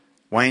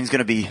Wayne's going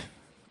to be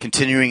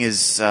continuing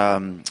his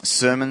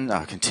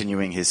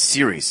continuing his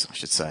series, I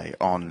should say,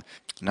 on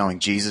knowing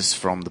Jesus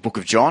from the book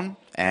of John.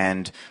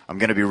 And I'm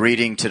going to be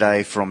reading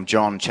today from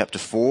John chapter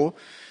 4,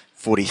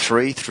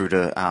 43 through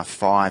to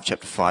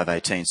chapter 5,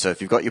 18. So if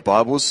you've got your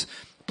Bibles,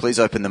 please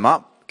open them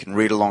up. You can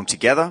read along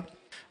together.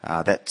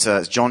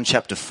 That's John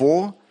chapter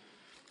 4,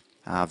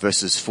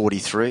 verses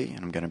 43, and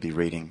I'm going to be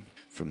reading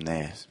from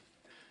there.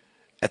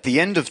 At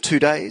the end of 2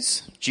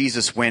 days,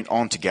 Jesus went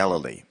on to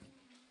Galilee.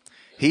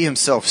 He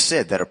himself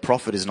said that a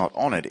prophet is not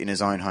honoured in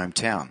his own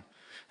hometown.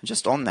 And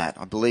just on that,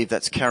 I believe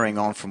that's carrying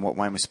on from what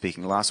Wayne was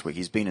speaking last week.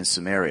 He's been in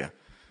Samaria.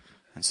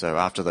 And so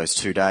after those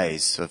 2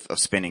 days of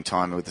spending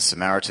time with the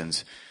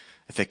Samaritans,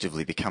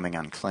 effectively becoming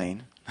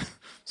unclean.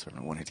 Sorry,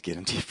 I wanted to get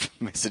into your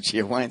message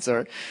here, Wayne,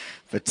 sorry.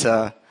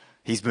 But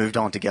he's moved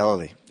on to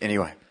Galilee.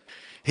 Anyway,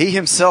 he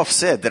himself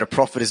said that a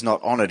prophet is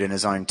not honoured in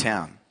his own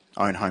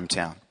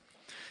hometown.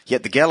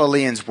 Yet the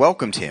Galileans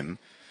welcomed him,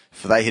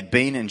 for they had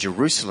been in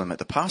Jerusalem at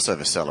the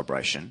Passover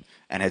celebration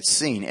and had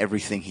seen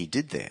everything he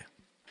did there.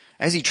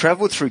 As he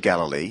travelled through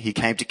Galilee, he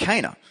came to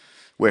Cana,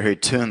 where he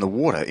had turned the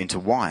water into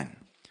wine.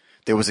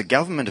 There was a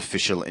government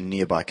official in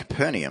nearby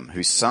Capernaum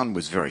whose son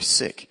was very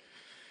sick.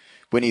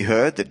 When he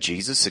heard that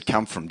Jesus had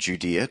come from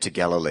Judea to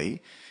Galilee,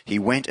 he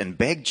went and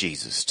begged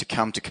Jesus to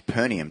come to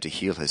Capernaum to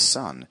heal his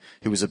son,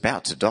 who was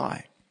about to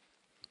die.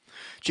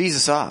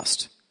 Jesus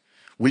asked,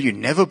 "Will you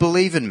never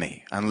believe in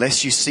me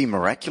unless you see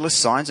miraculous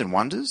signs and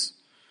wonders?"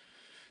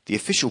 The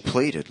official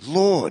pleaded,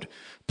 "Lord,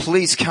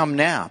 please come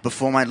now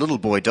before my little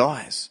boy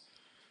dies."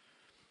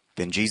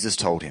 Then Jesus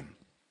told him,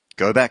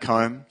 "Go back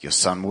home, your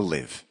son will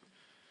live."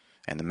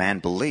 And the man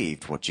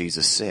believed what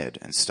Jesus said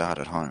and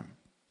started home.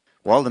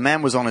 While the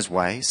man was on his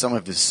way, some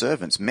of his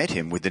servants met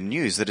him with the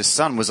news that his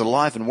son was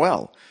alive and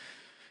well.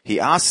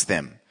 He asked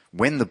them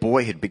when the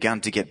boy had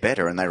begun to get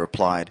better, and they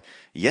replied,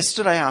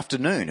 "Yesterday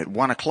afternoon at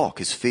 1:00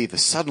 his fever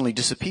suddenly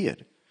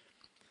disappeared."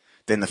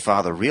 Then the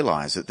father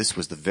realized that this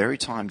was the very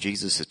time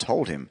Jesus had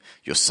told him,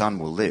 "Your son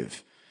will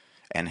live."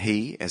 And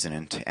he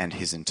and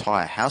his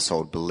entire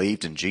household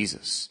believed in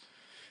Jesus.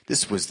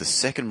 This was the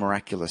second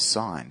miraculous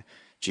sign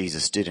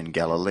Jesus did in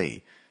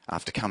Galilee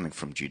after coming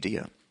from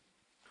Judea.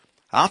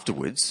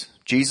 Afterwards,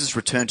 Jesus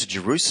returned to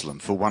Jerusalem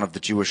for one of the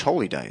Jewish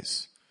holy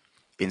days.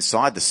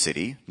 Inside the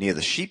city, near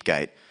the sheep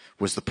gate,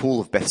 was the pool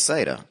of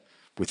Bethsaida,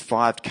 with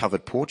 5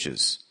 covered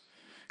porches.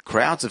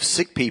 Crowds of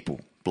sick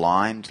people,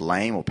 blind,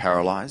 lame, or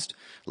paralyzed,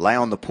 lay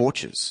on the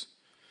porches.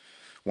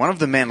 One of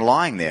the men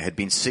lying there had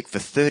been sick for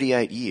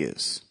 38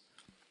 years.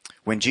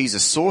 When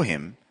Jesus saw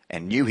him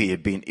and knew he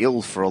had been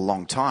ill for a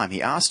long time,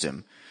 he asked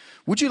him,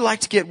 "Would you like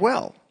to get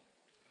well?"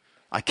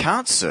 "I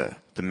can't, sir,"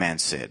 the man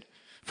said,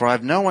 "for I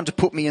have no one to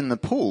put me in the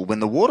pool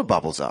when the water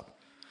bubbles up.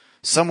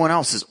 Someone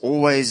else is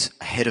always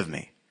ahead of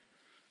me."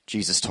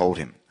 Jesus told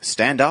him,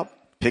 "Stand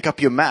up, pick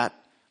up your mat,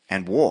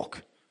 and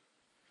walk."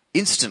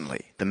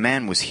 Instantly, the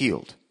man was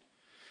healed.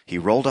 He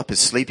rolled up his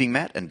sleeping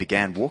mat and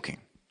began walking.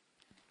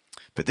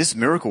 But this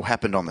miracle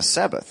happened on the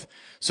Sabbath,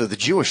 so the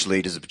Jewish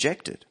leaders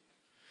objected.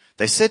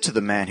 They said to the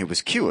man who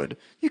was cured,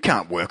 "You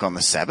can't work on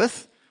the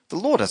Sabbath. The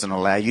law doesn't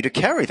allow you to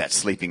carry that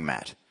sleeping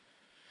mat."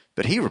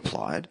 But he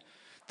replied,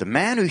 "The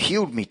man who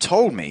healed me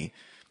told me,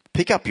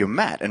 'Pick up your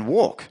mat and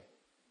walk.'"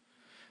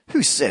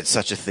 "Who said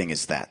such a thing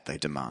as that?" they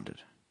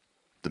demanded.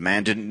 The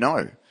man didn't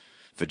know,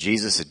 for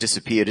Jesus had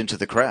disappeared into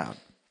the crowd.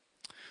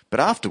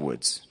 But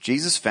afterwards,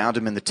 Jesus found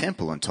him in the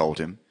temple and told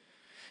him,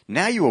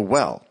 "Now you are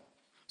well,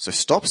 so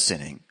stop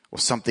sinning, or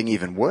something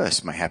even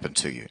worse may happen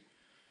to you."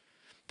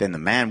 Then the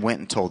man went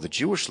and told the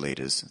Jewish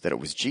leaders that it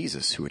was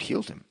Jesus who had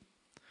healed him.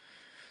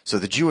 So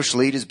the Jewish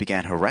leaders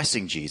began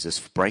harassing Jesus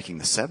for breaking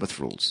the Sabbath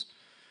rules.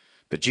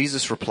 But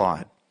Jesus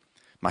replied,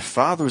 "My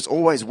Father is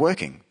always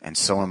working, and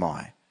so am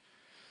I."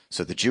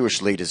 So the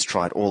Jewish leaders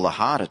tried all the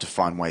harder to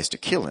find ways to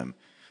kill him,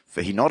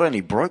 for he not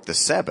only broke the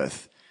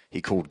Sabbath,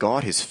 he called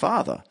God his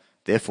Father,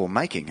 therefore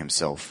making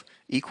himself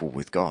equal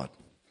with God.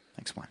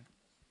 Thanks, Wayne.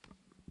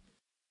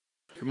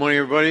 Good morning,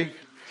 everybody.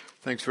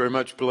 Thanks very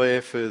much,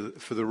 Blair, for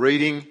the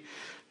reading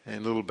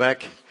and a little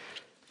back.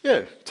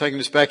 Taking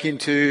us back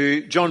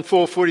into John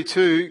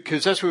 4:42,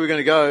 because that's where we're going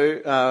to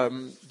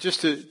go.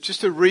 Just to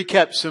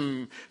recap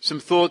some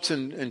thoughts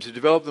and to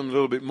develop them a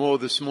little bit more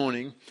this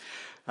morning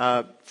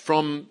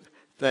from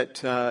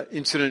that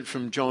incident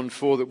from John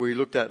 4 that we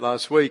looked at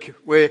last week,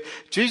 where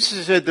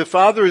Jesus said the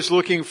Father is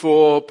looking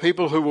for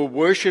people who will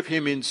worship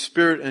him in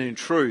spirit and in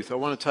truth. I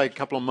want to take a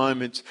couple of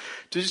moments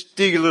to just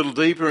dig a little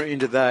deeper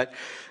into that.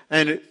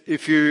 And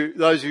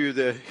those of you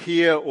that are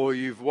here or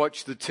you've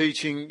watched the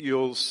teaching,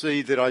 you'll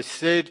see that I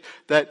said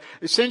that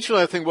essentially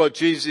I think what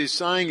Jesus is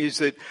saying is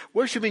that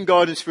worshipping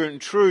God in spirit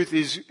and truth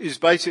is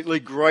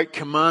basically great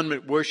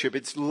commandment worship.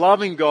 It's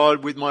loving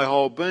God with my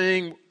whole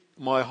being,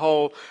 my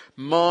whole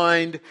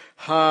mind,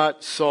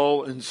 heart,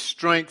 soul and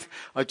strength.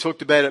 I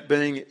talked about it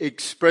being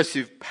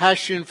expressive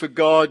passion for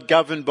God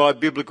governed by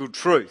biblical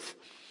truth.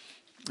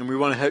 And we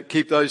want to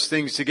keep those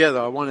things together.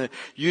 I want to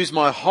use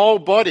my whole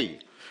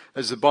body.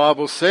 As the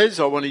Bible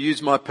says, I want to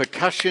use my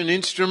percussion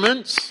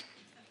instruments.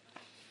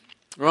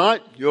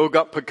 Right? You all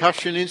got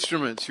percussion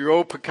instruments. You're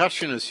all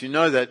percussionists. You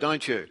know that,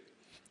 don't you?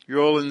 You're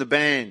all in the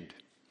band.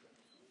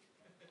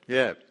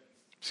 Yeah,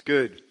 it's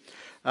good.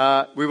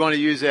 We want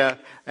to use our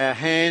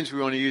hands. We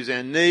want to use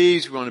our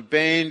knees. We want to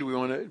bend.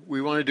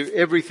 We want to do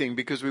everything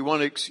because we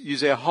want to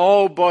use our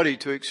whole body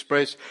to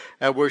express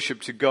our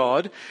worship to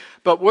God.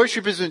 But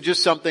worship isn't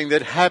just something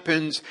that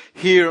happens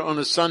here on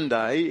a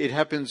Sunday. It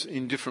happens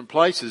in different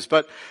places.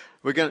 But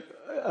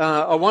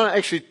I want to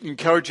actually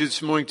encourage you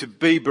this morning to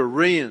be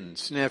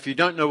Bereans. Now, if you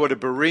don't know what a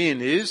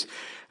Berean is,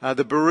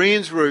 the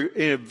Bereans were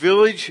in a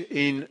village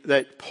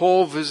that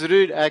Paul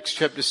visited. Acts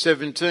chapter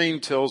 17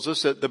 tells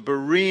us that the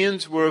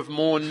Bereans were of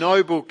more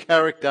noble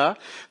character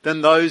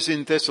than those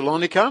in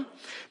Thessalonica,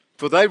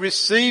 for they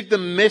received the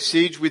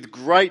message with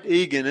great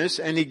eagerness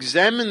and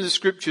examined the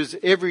scriptures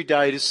every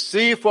day to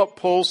see if what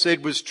Paul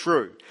said was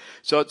true.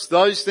 So it's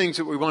those things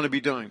that we want to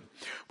be doing.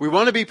 We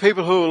want to be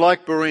people who are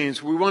like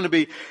Bereans. We want to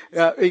be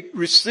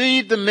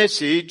receive the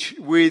message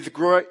with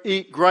great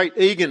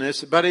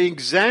eagerness, but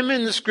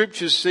examine the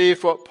scriptures, see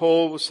if what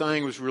Paul was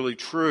saying was really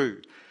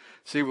true.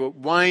 See what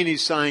Wayne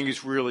is saying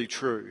is really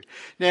true.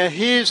 Now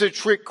here's a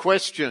trick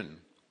question.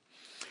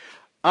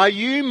 Are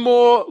you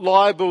more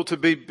liable to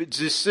be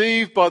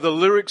deceived by the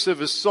lyrics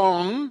of a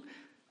song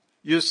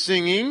you're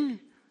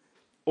singing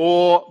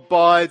or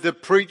by the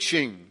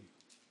preaching?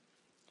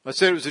 I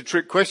said it was a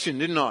trick question,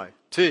 didn't I?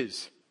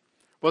 'Tis.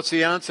 What's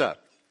the answer?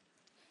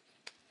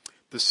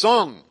 The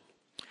song.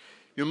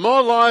 You're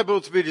more liable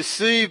to be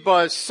deceived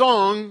by a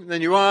song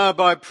than you are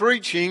by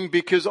preaching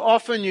because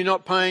often you're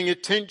not paying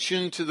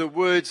attention to the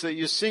words that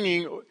you're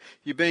singing.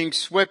 You're being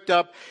swept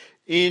up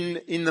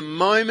in the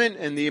moment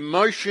and the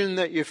emotion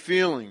that you're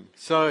feeling.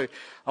 So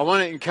I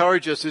want to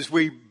encourage us as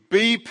we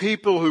be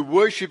people who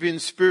worship in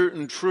spirit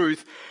and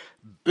truth.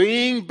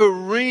 Being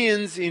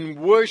Bereans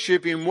in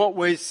worship in what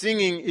we're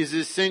singing is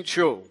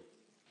essential.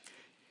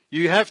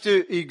 You have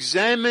to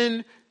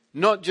examine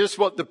not just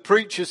what the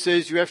preacher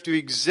says, you have to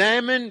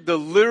examine the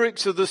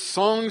lyrics of the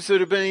songs that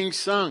are being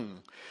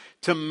sung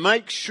to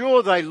make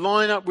sure they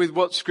line up with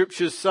what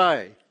scriptures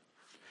say.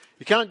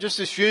 You can't just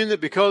assume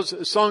that because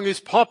a song is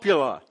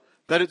popular,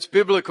 that it's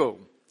biblical.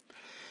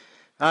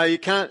 You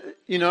can't,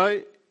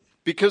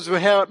 because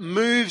of how it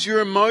moves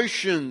your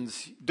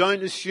emotions,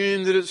 don't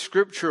assume that it's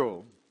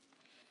scriptural.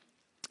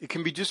 It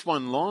can be just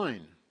one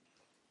line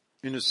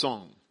in a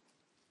song.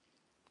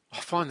 I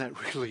find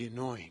that really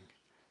annoying.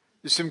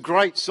 There's some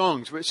great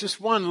songs where it's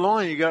just one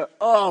line. You go,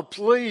 oh,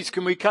 please,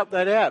 can we cut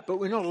that out? But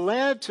we're not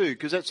allowed to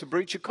because that's a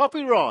breach of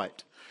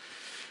copyright.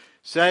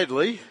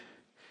 Sadly.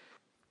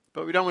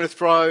 But we don't want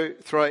to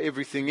throw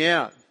everything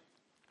out.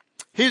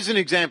 Here's an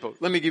example.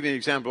 Let me give you an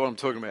example of what I'm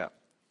talking about.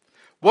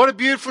 What a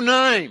beautiful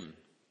name.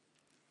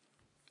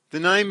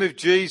 The name of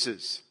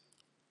Jesus.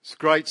 It's a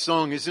great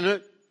song, isn't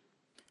it?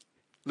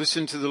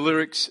 Listen to the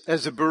lyrics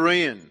as a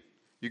Berean.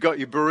 You got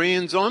your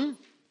Bereans on?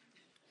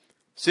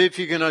 See if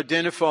you can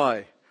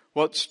identify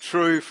what's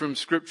true from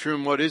Scripture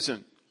and what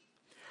isn't.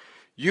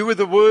 You were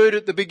the Word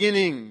at the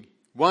beginning,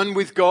 one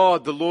with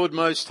God, the Lord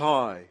Most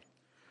High.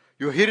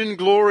 Your hidden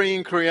glory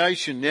in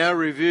creation, now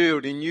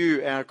revealed in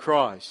you, our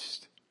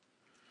Christ.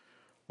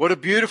 What a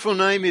beautiful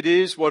name it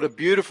is, what a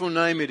beautiful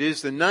name it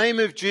is. The name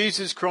of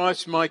Jesus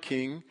Christ, my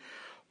King.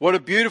 What a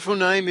beautiful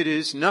name it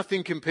is.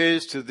 Nothing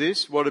compares to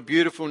this. What a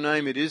beautiful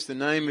name it is, the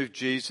name of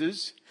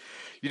Jesus.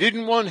 You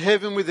didn't want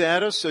heaven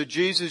without us, so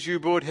Jesus, you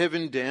brought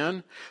heaven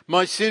down.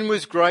 My sin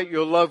was great,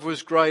 your love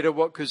was greater.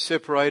 What could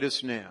separate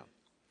us now?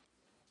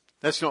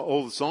 That's not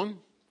all the song,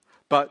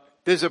 but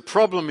there's a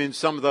problem in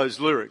some of those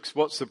lyrics.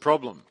 What's the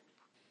problem?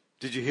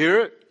 Did you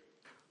hear it?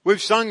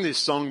 We've sung this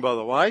song, by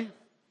the way.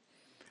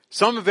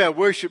 Some of our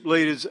worship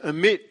leaders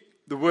omit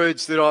the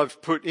words that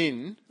I've put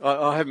in.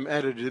 I haven't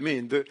added them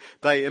in.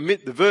 They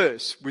omit the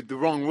verse with the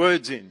wrong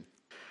words in.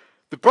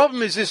 The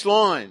problem is this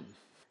line.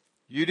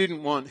 You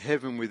didn't want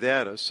heaven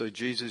without us, so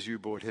Jesus, you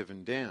brought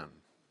heaven down.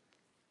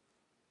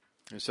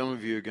 And some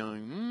of you are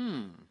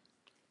going,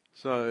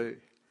 So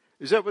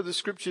is that what the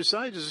scriptures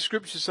say? Does the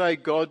scripture say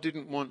God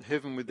didn't want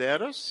heaven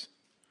without us,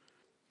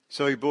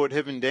 so he brought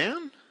heaven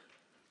down?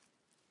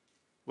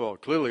 Well,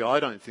 clearly I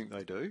don't think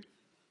they do.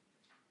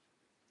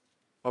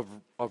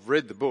 I've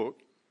read the book.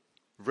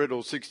 I've read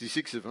all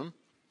 66 of them.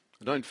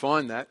 I don't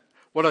find that.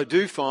 What I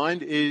do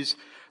find is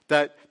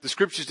that the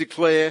scriptures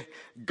declare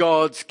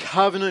God's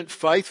covenant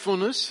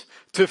faithfulness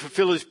to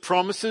fulfill his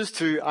promises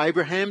to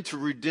Abraham to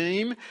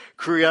redeem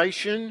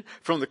creation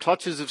from the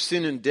clutches of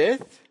sin and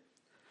death.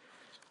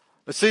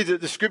 I see that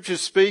the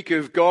scriptures speak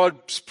of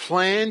God's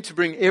plan to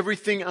bring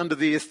everything under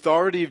the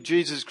authority of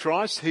Jesus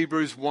Christ,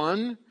 Ephesians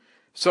 1,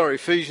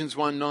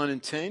 9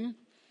 and 10.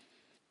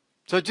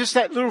 So just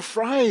that little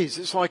phrase,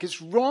 it's like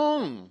it's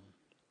wrong.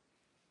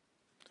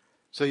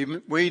 So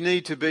we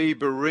need to be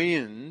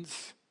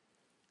Bereans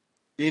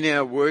in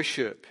our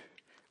worship,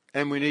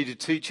 and we need to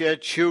teach our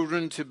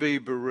children to be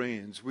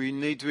Bereans. We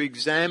need to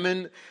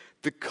examine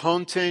the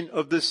content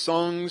of the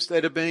songs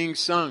that are being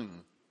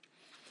sung.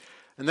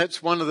 And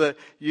that's one of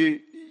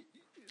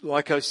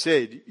like I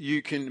said,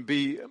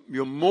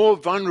 you're more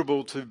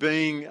vulnerable to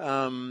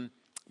being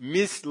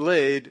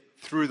misled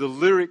through the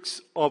lyrics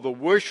of a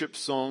worship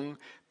song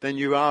than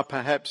you are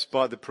perhaps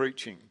by the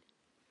preaching.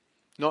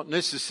 Not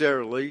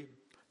necessarily,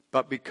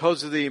 but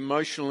because of the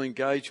emotional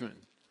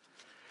engagement.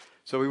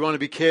 So we want to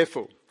be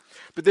careful.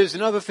 But there's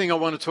another thing I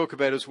want to talk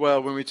about as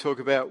well when we talk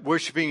about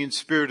worshipping in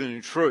spirit and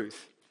in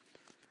truth.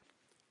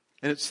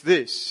 And it's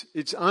this.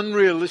 It's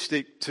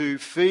unrealistic to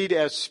feed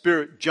our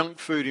spirit junk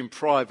food in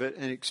private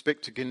and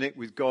expect to connect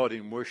with God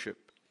in worship.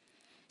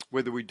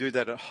 Whether we do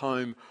that at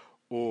home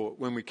or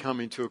when we come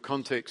into a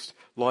context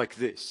like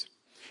this.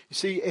 You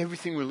see,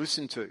 everything we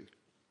listen to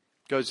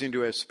goes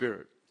into our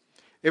spirit.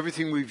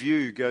 Everything we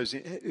view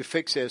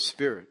affects our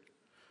spirit.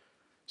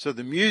 So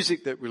the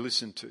music that we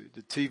listen to,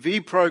 the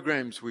TV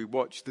programs we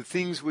watch, the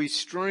things we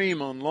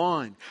stream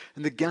online,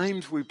 and the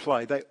games we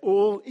play, they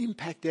all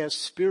impact our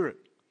spirit.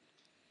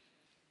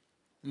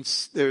 And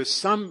there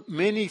are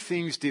many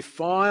things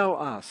defile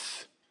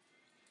us,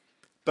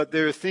 but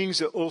there are things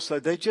that also,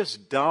 they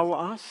just dull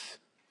us.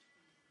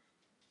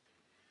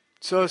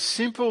 So a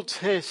simple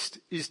test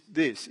is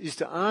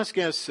to ask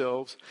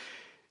ourselves,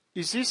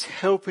 is this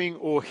helping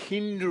or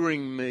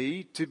hindering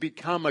me to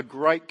become a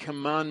great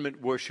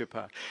commandment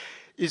worshipper?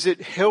 Is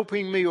it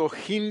helping me or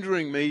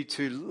hindering me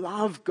to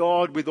love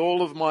God with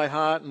all of my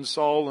heart and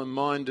soul and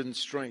mind and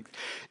strength?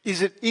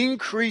 Is it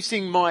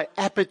increasing my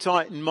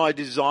appetite and my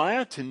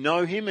desire to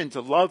know Him and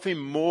to love Him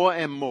more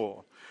and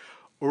more?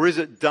 Or is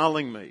it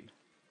dulling me?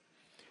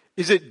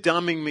 Is it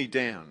dumbing me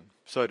down,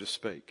 so to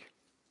speak?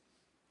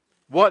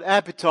 What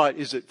appetite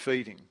is it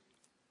feeding?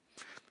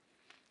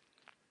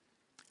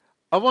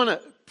 I want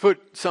to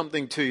put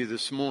something to you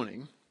this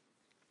morning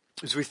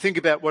as we think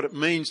about what it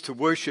means to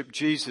worship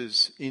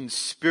Jesus in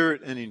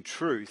spirit and in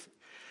truth.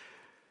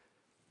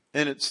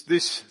 And it's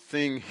this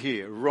thing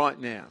here, right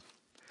now.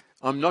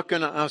 I'm not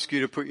going to ask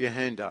you to put your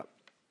hand up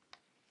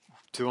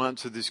to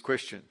answer this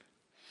question.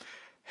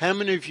 How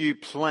many of you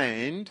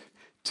planned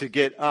to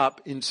get up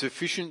in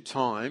sufficient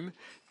time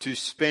to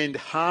spend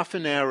half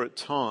an hour at a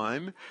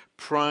time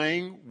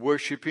praying,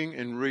 worshipping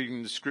and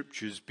reading the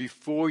scriptures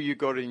before you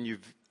got in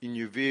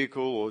your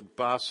vehicle or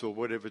bus or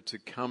whatever to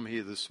come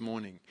here this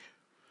morning?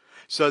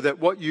 So that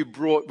what you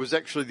brought was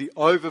actually the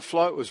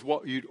overflow, it was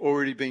what you'd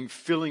already been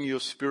filling your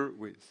spirit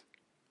with.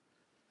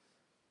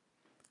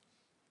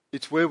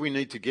 It's where we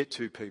need to get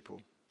to,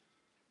 people.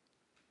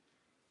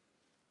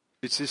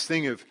 It's this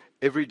thing of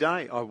every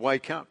day I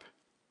wake up,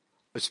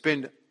 I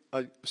spend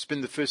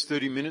the first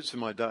 30 minutes of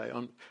my day.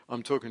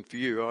 I'm talking for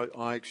you.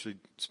 I actually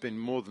spend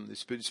more than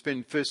this, but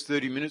spend the first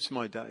 30 minutes of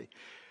my day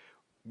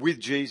with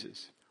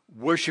Jesus,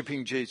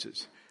 worshipping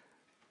Jesus,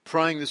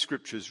 praying the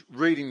scriptures,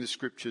 reading the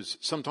scriptures,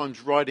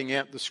 sometimes writing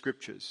out the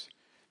scriptures,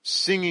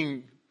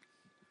 singing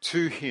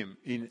to Him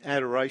in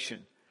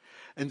adoration.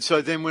 And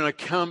so then when I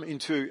come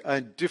into a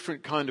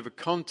different kind of a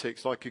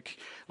context,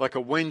 like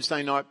a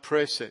Wednesday night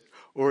prayer set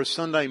or a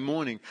Sunday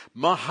morning,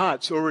 my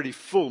heart's already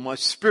full. My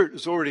spirit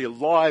is already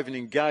alive and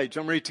engaged.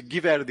 I'm ready to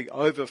give out of the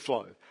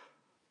overflow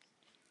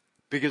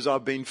because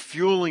I've been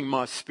fueling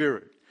my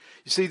spirit.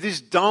 You see,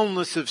 this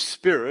dullness of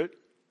spirit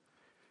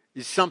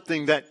is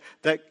something that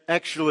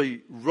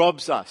actually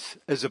robs us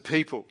as a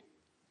people.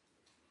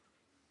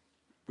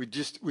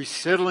 We're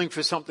settling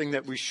for something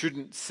that we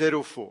shouldn't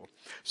settle for.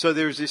 So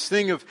there is this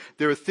thing of,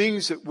 there are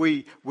things that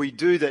we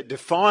do that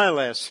defile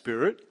our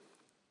spirit,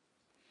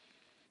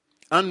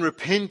 and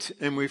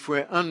if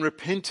we're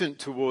unrepentant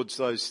towards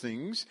those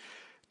things,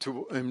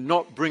 and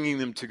not bringing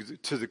them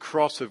to the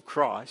cross of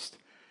Christ,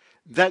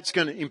 that's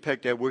going to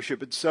impact our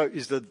worship. But so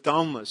is the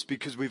dullness,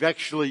 because we've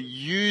actually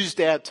used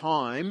our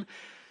time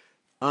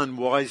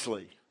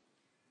unwisely.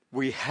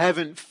 We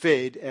haven't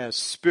fed our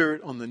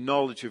spirit on the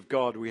knowledge of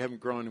God. We haven't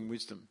grown in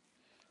wisdom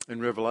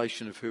and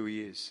revelation of who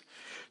He is.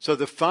 So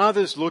the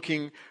Father's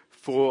looking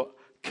for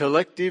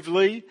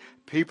collectively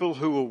people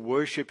who will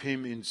worship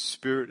Him in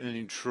spirit and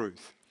in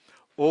truth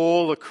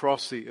all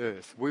across the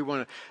earth. I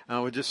want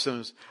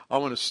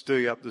to stir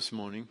you up this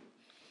morning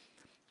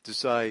to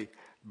say,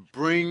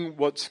 bring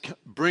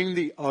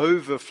the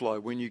overflow.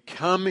 When you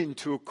come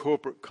into a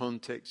corporate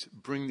context,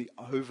 bring the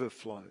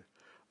overflow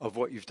of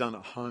what you've done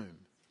at home.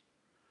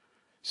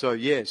 So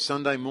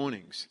Sunday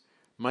mornings,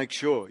 make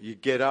sure you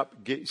get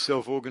up, get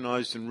yourself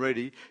organised and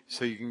ready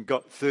so you can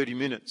got 30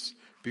 minutes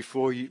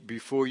before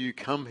you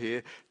come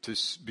here to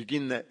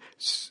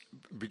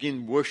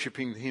begin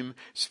worshipping Him,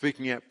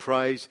 speaking out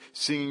praise,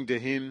 singing to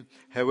Him,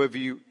 however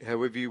you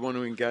want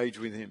to engage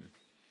with Him.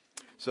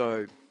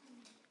 So,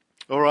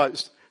 all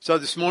right. So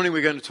this morning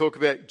we're going to talk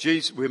about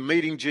Jesus. We're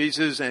meeting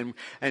Jesus, and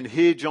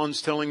here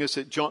John's telling us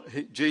that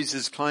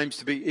Jesus claims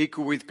to be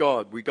equal with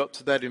God. We got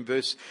to that in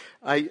verse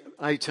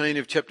 18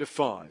 of chapter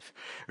 5.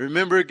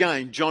 Remember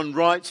again, John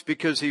writes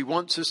because he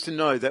wants us to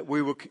know that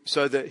we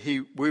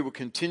will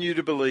continue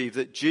to believe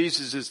that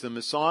Jesus is the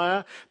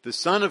Messiah, the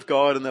Son of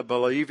God, and that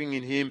believing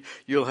in Him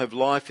you'll have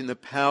life in the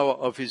power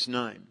of His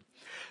name.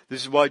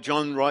 This is why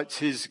John writes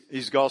his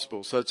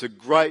gospel. So it's a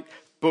great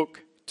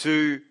book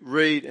to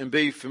read and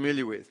be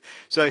familiar with.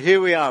 So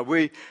here we are.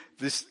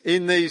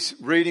 In these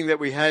reading that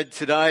we had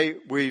today,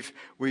 we've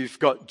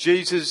got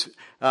Jesus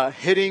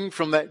heading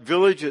from that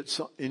village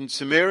in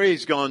Samaria.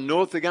 He's gone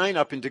north again,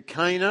 up into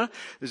Cana.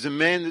 There's a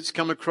man that's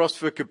come across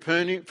from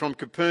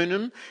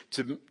Capernaum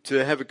to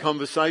have a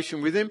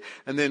conversation with him.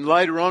 And then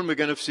later on, we're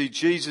going to see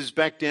Jesus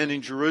back down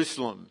in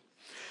Jerusalem.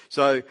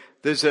 So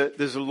there's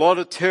a lot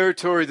of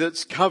territory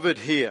that's covered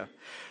here.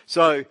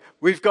 So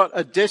we've got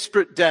a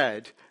desperate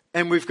dad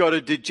and we've got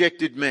a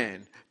dejected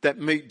man that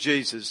meet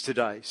Jesus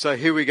today. So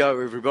here we go,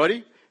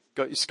 everybody.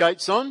 Got your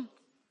skates on?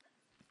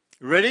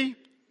 Ready?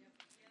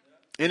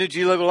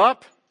 Energy level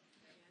up?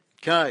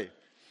 Okay.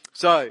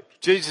 So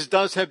Jesus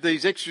does have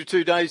these extra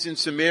 2 days in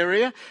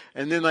Samaria,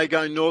 and then they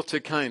go north to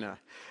Cana.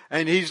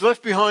 And he's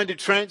left behind a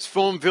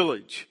transformed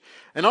village.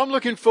 And I'm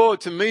looking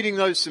forward to meeting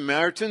those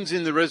Samaritans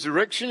in the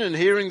resurrection and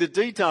hearing the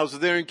details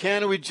of their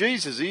encounter with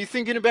Jesus. Are you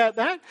thinking about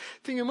that?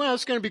 Thinking, well,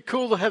 it's going to be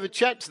cool to have a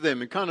chat to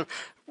them and kind of,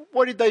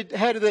 how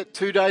did that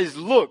 2 days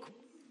look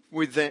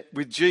with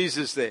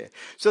Jesus there?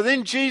 So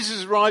then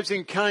Jesus arrives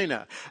in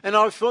Cana. And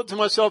I thought to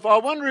myself, I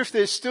wonder if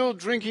they're still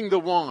drinking the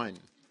wine.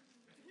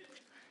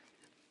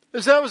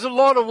 Because that was a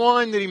lot of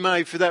wine that he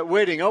made for that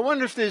wedding. I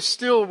wonder if they're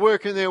still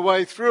working their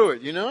way through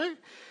it, you know?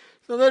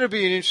 So that'll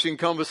be an interesting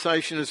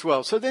conversation as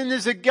well. So then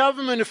there's a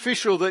government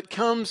official that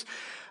comes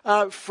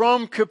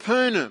from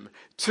Capernaum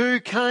to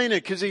Cana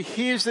because he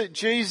hears that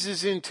Jesus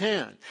is in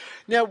town.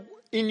 Now,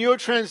 in your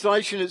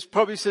translation, it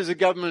probably says a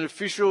government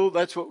official.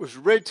 That's what was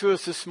read to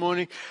us this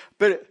morning.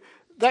 But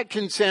that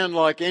can sound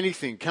like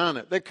anything, can't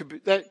it?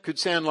 That could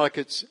sound like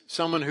it's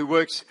someone who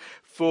works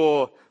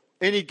for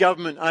any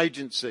government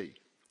agency.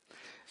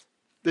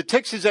 The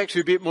text is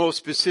actually a bit more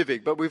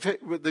specific, but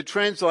the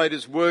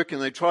translators work and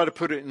they try to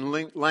put it in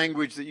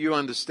language that you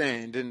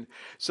understand. And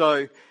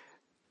so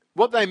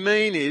what they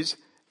mean is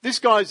this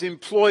guy's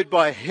employed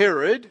by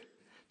Herod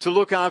to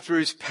look after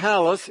his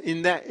palace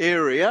in that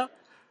area,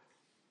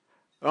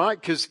 right?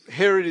 Because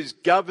Herod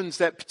governs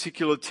that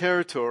particular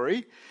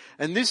territory.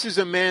 And this is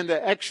a man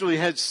that actually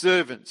has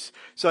servants.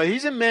 So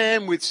he's a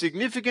man with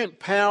significant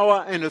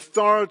power and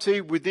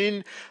authority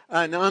within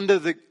and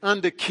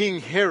under King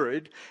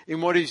Herod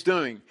in what he's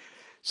doing.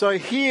 So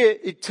here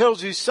it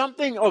tells you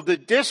something of the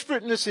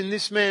desperateness in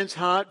this man's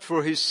heart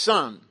for his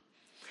son.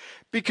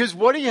 Because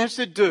what he has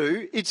to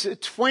do, it's a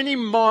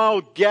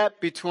 20-mile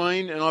gap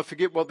between, and I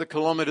forget what the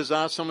kilometres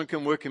are, someone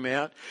can work them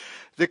out.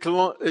 Is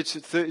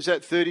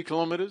that 30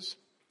 kilometres?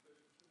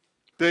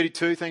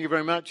 32, thank you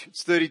very much.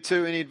 It's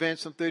 32. Any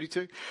advance on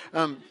 32?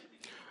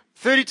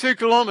 32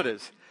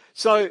 kilometres.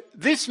 So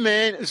this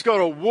man has got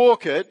to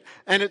walk it,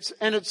 and it's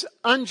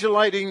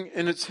undulating,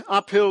 and it's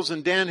uphills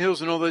and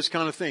downhills and all those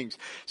kind of things.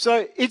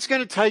 So it's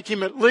going to take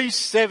him at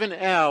least 7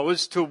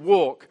 hours to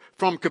walk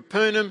from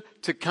Capernaum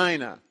to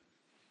Cana.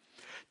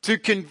 To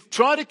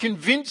try to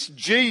convince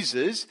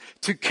Jesus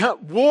to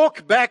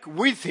walk back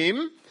with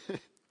him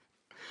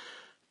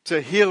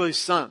to heal his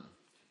son.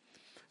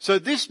 So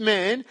this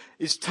man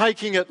is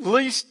taking at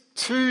least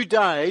 2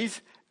 days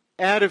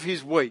out of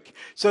his week.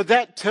 So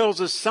that tells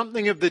us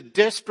something of the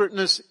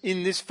desperateness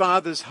in this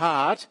father's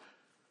heart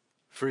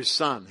for his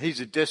son. He's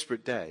a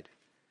desperate dad.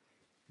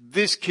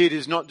 This kid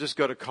has not just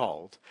got a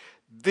cold.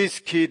 This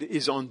kid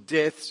is on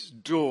death's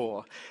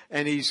door.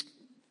 And he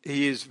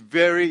is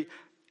very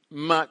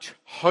much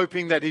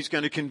hoping that he's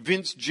going to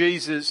convince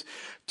Jesus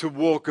to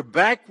walk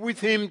back with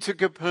him to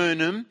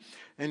Capernaum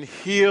and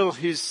heal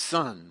his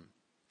son.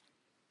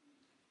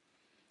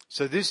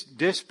 So this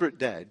desperate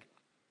dad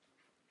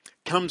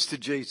comes to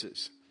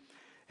Jesus.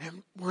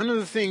 And one of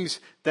the things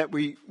that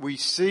we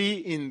see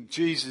in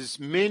Jesus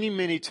many,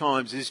 many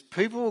times is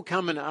people will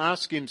come and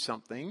ask him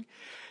something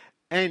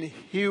and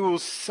he will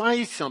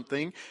say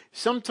something.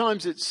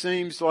 Sometimes it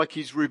seems like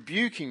he's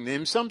rebuking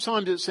them.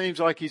 Sometimes it seems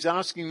like he's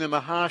asking them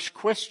a harsh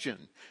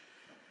question.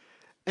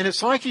 And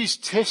it's like he's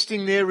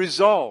testing their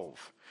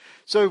resolve.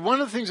 So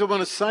one of the things I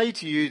want to say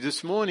to you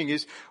this morning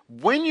is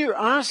when you're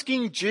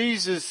asking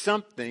Jesus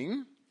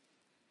something,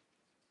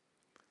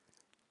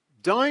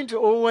 don't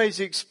always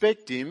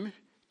expect him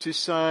to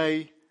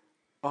say,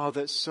 oh,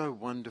 that's so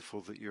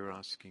wonderful that you're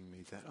asking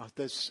me that.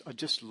 I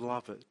just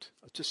love it.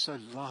 I just so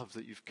love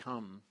that you've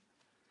come.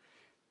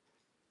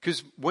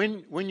 Because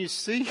when you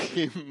see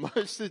him,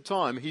 most of the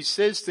time, he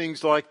says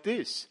things like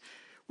this.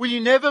 Will you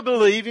never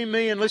believe in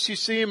me unless you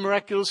see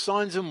miraculous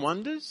signs and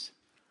wonders?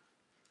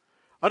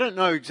 I don't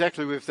know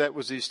exactly if that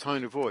was his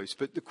tone of voice,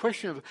 but the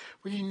question of,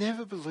 will you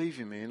never believe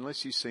in me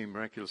unless you see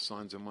miraculous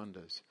signs and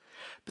wonders?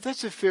 But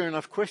that's a fair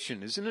enough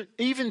question, isn't it?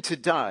 Even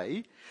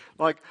today,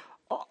 like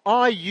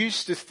I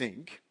used to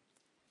think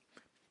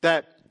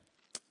that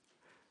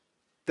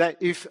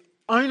if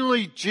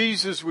only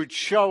Jesus would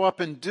show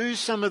up and do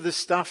some of the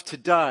stuff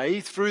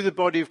today through the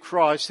body of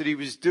Christ that he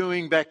was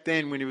doing back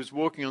then when he was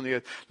walking on the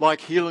earth,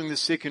 like healing the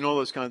sick and all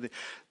those kind of things,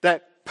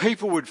 that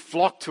people would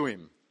flock to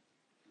him.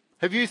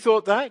 Have you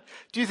thought that?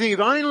 Do you think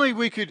if only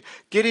we could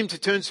get him to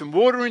turn some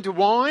water into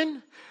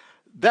wine,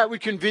 that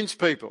would convince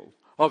people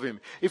of him?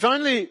 If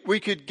only we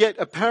could get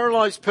a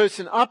paralyzed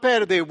person up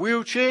out of their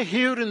wheelchair,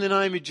 healed in the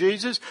name of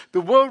Jesus, the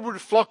world would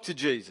flock to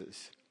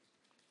Jesus.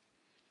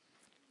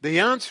 The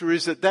answer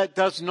is that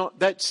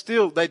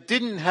that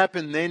didn't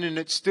happen then, and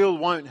it still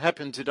won't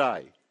happen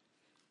today.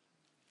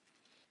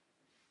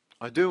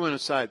 I do want to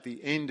say at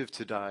the end of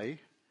today,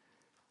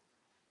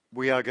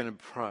 we are going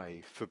to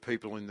pray for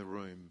people in the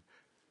room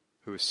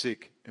who are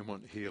sick and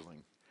want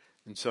healing.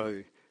 And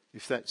so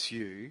if that's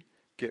you,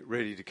 get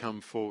ready to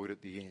come forward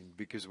at the end,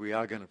 because we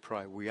are going to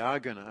pray. We are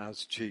going to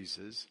ask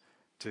Jesus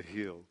to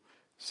heal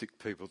sick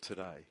people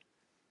today,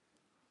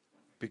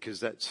 because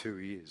that's who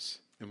he is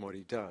and what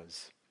he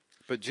does.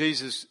 But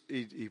Jesus,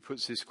 he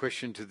puts this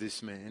question to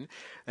this man,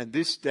 and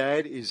this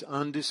dad is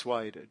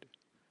undissuaded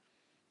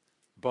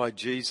by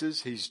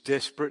Jesus. He's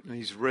desperate and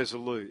he's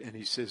resolute, and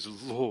he says,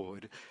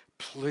 Lord,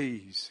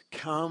 please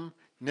come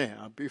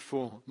now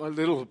before my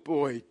little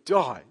boy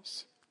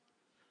dies.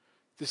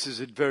 This is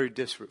a very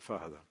desperate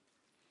father.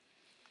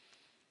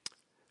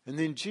 And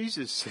then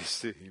Jesus says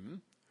to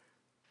him,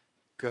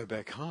 go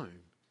back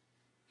home.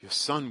 Your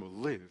son will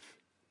live.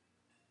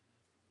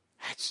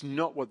 That's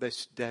not what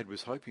this dad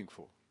was hoping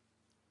for.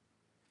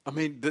 I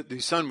mean, that the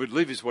son would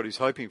live is what he's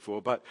hoping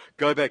for, but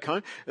go back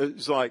home.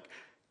 It's like,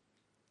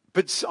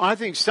 but I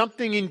think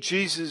something in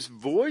Jesus'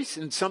 voice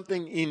and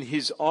something in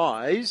his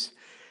eyes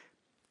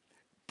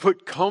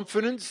put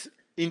confidence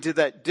into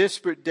that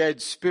desperate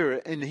dad's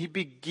spirit, and he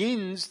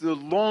begins the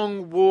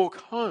long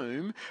walk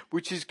home,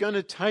 which is going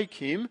to take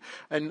him,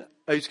 and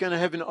he's going to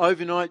have an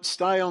overnight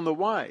stay on the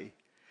way.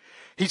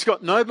 He's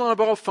got no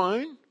mobile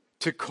phone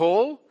to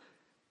call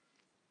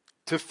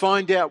to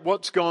find out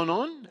what's gone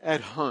on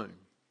at home.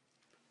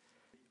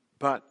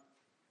 But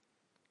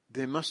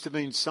there must have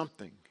been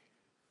something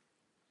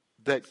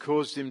that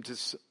caused him to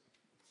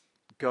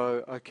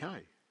go,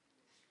 okay,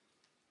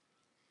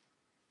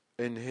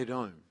 and head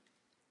home.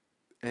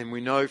 And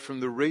we know from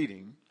the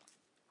reading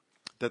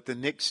that the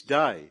next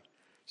day,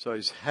 so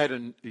he's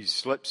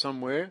slept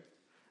somewhere,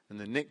 and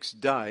the next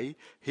day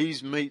he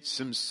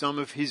meets some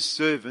of his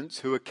servants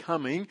who are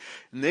coming,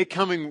 and they're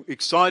coming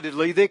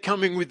excitedly. They're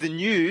coming with the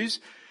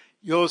news,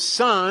 your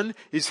son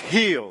is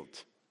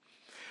healed.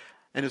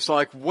 And it's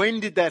like, when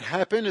did that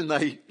happen? And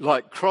they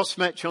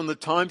cross-match on the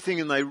time thing,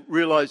 and they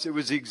realize it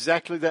was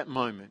exactly that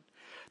moment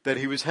that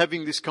he was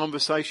having this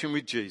conversation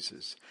with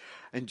Jesus.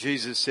 And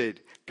Jesus said,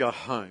 go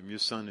home, your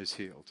son is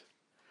healed.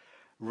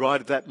 Right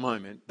at that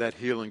moment, that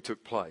healing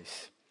took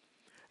place.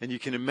 And you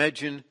can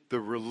imagine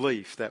the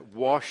relief that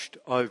washed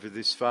over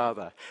this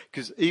father.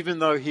 Because even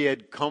though he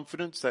had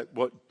confidence that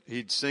what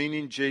he'd seen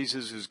in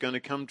Jesus was going to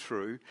come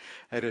true,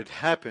 and it had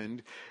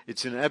happened,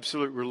 it's an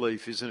absolute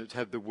relief, isn't it, to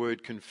have the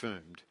word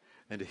confirmed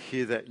and to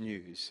hear that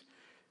news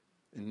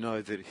and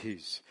know that it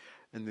is.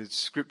 And the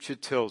scripture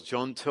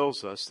John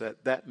tells us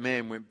that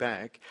man went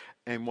back,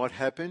 and what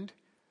happened?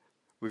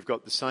 We've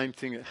got the same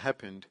thing that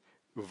happened,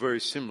 or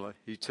very similar.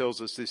 He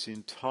tells us this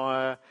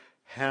entire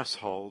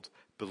household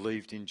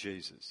believed in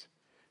Jesus.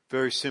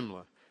 Very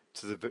similar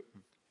to the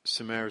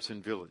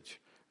Samaritan village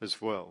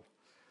as well.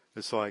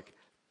 It's like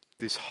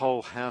this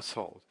whole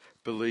household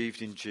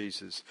believed in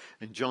Jesus.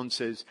 And John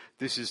says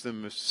this is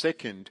the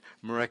second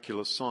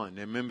miraculous sign.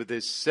 Now remember,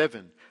 there's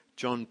 7.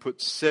 John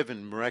puts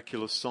 7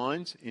 miraculous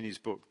signs in his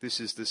book.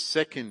 This is the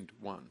second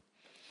one.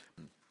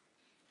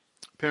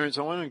 Parents,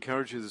 I want to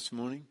encourage you this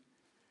morning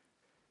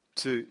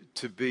to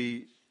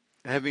be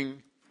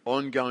having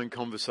ongoing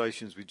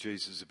conversations with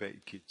Jesus about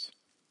your kids.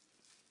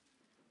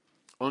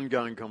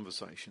 Ongoing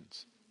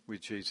conversations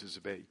with Jesus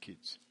about your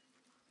kids.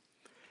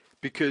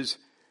 Because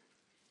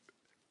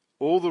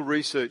all the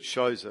research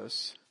shows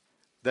us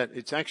that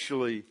it's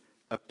actually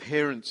a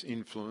parent's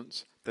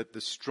influence that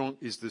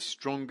is the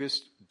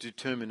strongest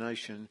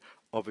determination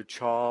of a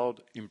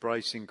child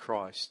embracing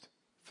Christ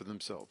for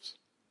themselves.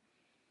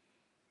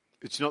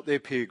 It's not their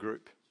peer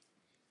group.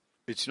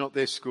 It's not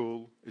their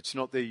school. It's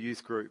not their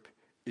youth group.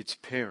 It's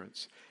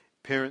parents.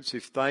 Parents,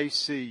 if they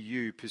see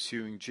you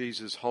pursuing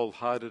Jesus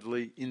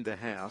wholeheartedly in the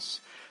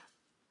house,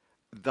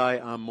 they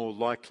are more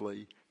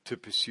likely to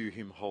pursue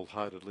him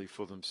wholeheartedly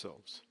for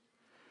themselves.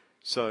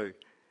 So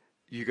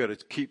you got to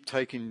keep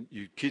taking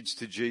your kids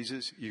to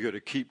Jesus. You got to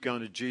keep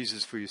going to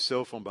Jesus for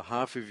yourself on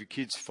behalf of your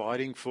kids,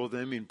 fighting for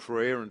them in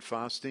prayer and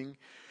fasting,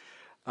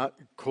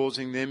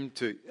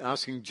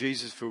 asking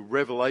Jesus for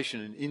revelation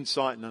and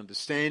insight and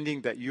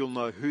understanding, that you'll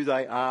know who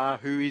they are,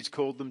 who he's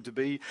called them to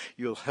be.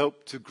 You'll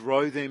help to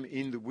grow them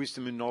in the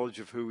wisdom and knowledge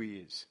of who he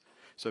is.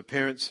 So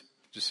parents,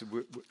 just a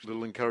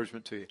little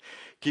encouragement to you.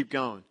 Keep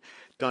going.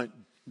 Don't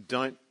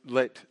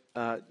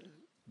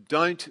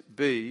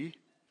be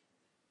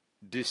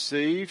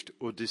deceived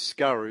or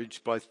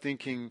discouraged by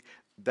thinking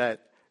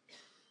that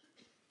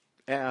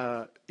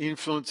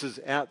influences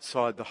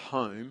outside the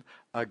home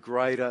are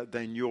greater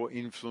than your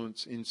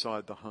influence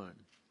inside the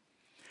home.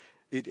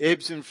 It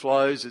ebbs and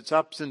flows, it's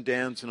ups and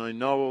downs, and I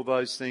know all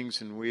those things,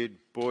 and weird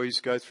boys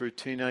go through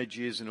teenage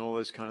years and all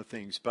those kind of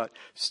things. But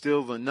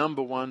still, the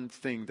number one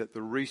thing that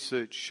the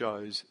research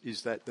shows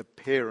is that the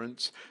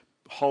parents'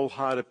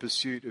 wholehearted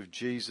pursuit of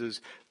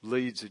Jesus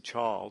leads a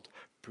child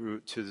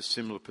to the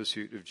similar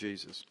pursuit of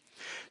Jesus.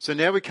 So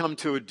now we come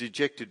to a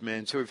dejected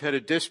man. So we've had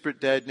a desperate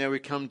dad, now we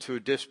come to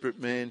a desperate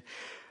man.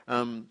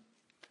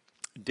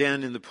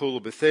 down in the Pool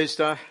of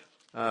Bethesda.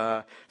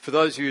 For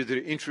those of you that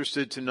are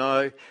interested to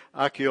know,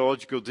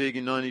 archaeological dig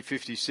in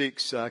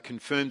 1956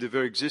 confirmed the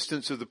very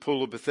existence of the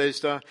Pool of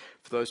Bethesda,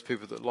 for those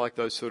people that like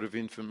those sort of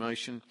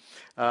information.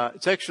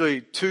 It's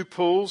actually two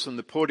pools, and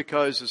the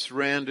porticos are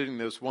surrounding.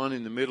 There's one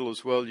in the middle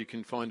as well. You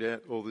can find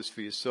out all this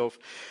for yourself.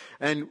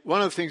 And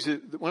one of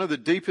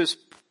the deepest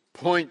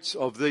points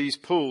of these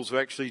pools are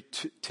actually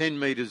 10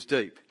 metres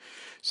deep.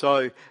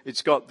 So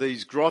it's got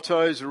these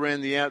grottos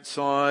around the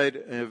outside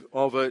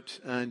of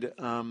it, and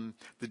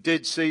the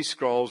Dead Sea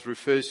Scrolls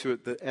refers to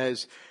it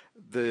as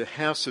the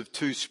House of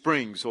Two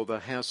Springs, or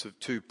the House of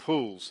Two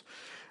Pools.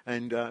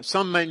 And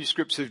some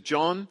manuscripts of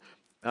John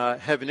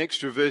have an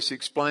extra verse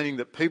explaining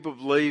that people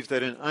believe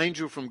that an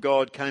angel from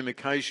God came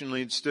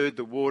occasionally and stirred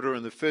the water,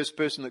 and the first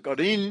person that got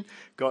in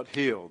got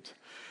healed.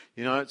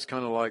 You know, it's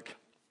kind of like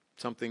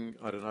something,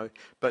 I don't know,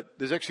 but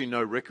there's actually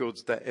no records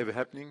of that ever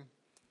happening.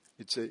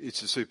 It's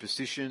a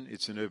superstition.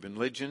 It's an urban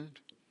legend.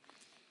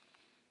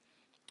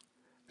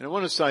 And I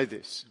want to say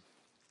this.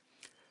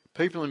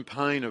 People in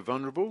pain are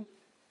vulnerable.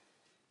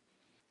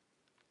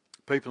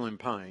 People in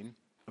pain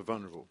are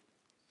vulnerable.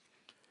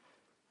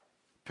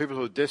 People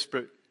who are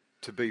desperate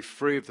to be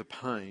free of the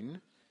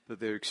pain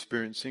that they're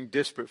experiencing,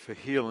 desperate for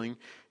healing,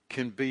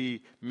 can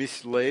be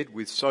misled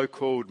with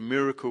so-called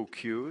miracle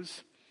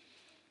cures.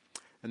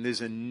 And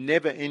there's a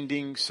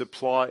never-ending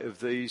supply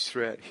of these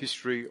throughout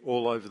history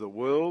all over the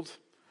world.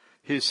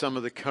 Here's some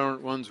of the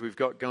current ones we've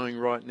got going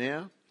right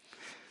now.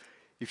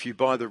 If you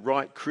buy the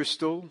right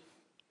crystal,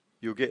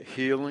 you'll get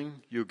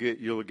healing. You'll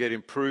get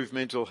improved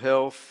mental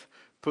health.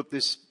 Put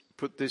this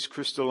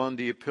crystal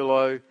under your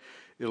pillow.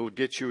 It'll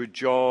get you a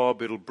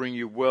job. It'll bring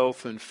you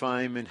wealth and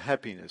fame and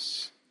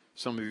happiness.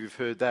 Some of you have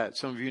heard that.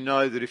 Some of you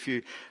know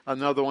that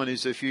another one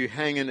is if you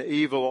hang an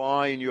evil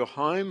eye in your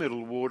home,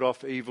 it'll ward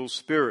off evil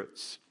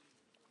spirits.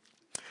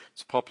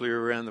 It's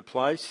popular around the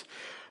place.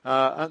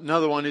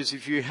 Another one is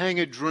if you hang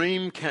a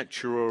dream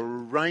catcher, or a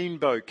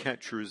rainbow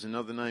catcher is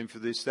another name for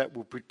this, that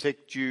will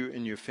protect you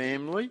and your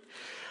family.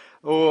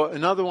 Or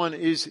another one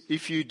is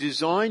if you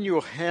design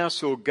your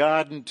house or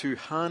garden to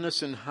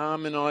harness and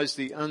harmonise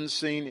the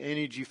unseen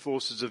energy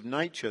forces of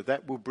nature,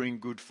 that will bring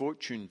good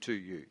fortune to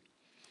you.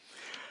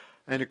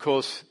 And of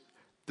course,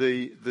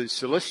 the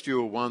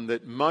celestial one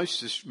that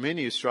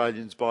many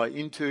Australians buy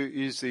into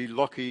is the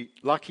lucky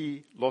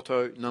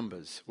lotto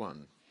numbers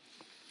one.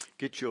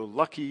 Get your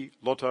lucky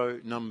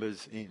lotto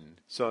numbers in.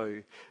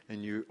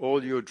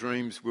 All your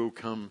dreams will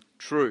come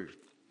true.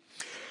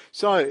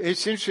 So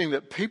it's interesting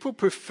that people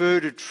prefer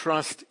to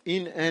trust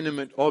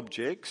inanimate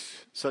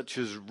objects, such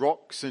as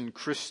rocks and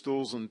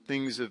crystals and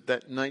things of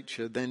that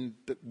nature, than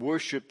that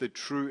worship the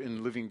true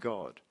and living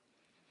God.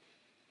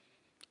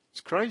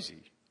 It's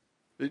crazy.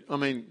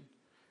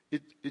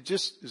 It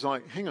just is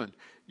like, hang on.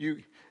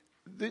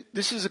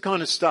 This is the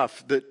kind of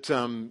stuff that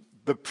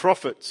the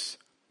prophets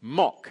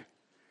mock.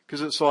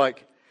 Because it's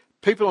like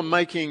people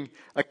are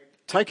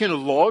taking a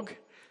log,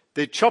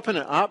 they're chopping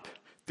it up,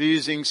 they're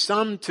using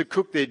some to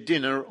cook their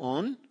dinner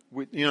on,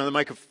 they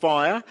make a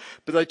fire,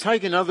 but they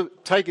take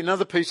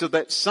another piece of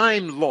that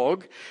same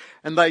log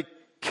and they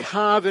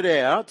carve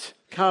out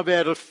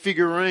a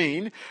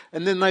figurine,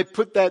 and then they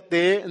put that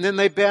there, and then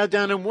they bow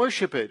down and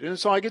worship it. And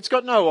it's like, it's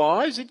got no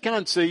eyes, it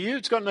can't see you,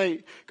 it's got no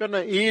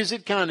ears,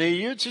 it can't hear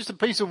you, it's just a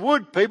piece of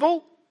wood,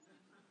 people.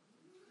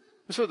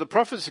 That's what the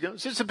prophets are going.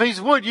 It's just a piece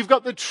of wood. You've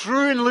got the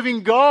true and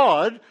living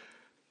God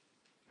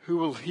who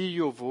will hear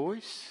your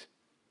voice.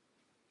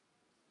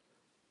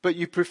 But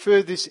you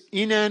prefer this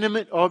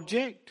inanimate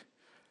object,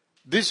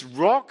 this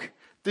rock,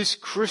 this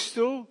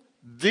crystal,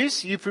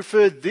 you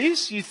prefer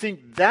this? You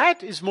think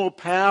that is more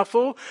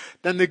powerful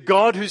than the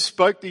God who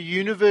spoke the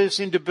universe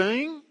into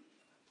being?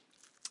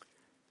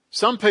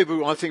 Some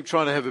people, I think,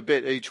 try to have a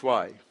bet each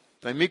way.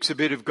 They mix a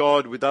bit of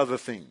God with other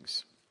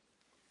things.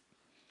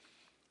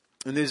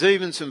 And there's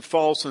even some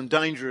false and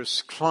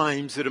dangerous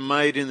claims that are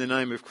made in the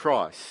name of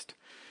Christ.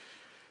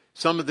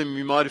 Some of them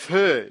you might have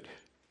heard.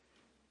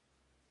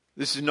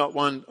 This is not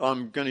one,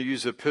 I'm going to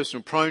use a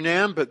personal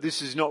pronoun, but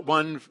this is not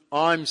one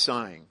I'm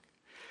saying.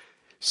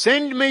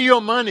 Send me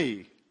your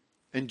money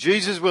and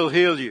Jesus will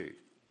heal you.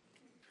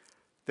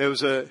 There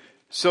was a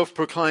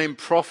self-proclaimed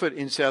prophet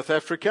in South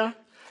Africa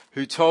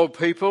who told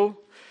people,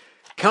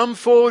 come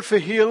forward for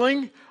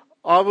healing.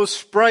 I will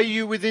spray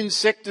you with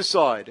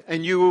insecticide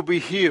and you will be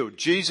healed.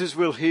 Jesus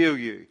will heal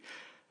you.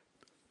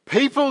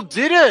 People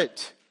did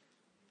it.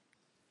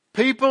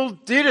 People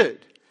did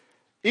it.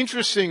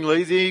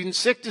 Interestingly, the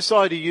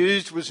insecticide he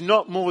used was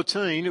not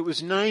Mortein, it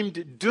was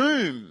named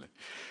Doom.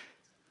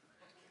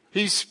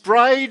 He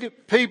sprayed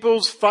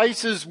people's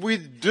faces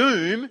with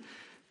doom,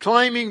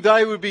 claiming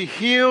they would be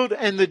healed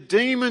and the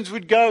demons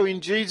would go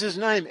in Jesus'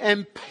 name.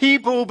 And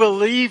people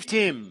believed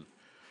him.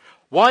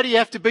 Why do you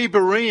have to be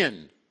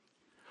Berean?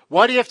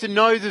 Why do you have to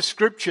know the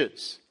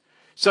scriptures?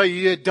 So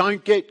you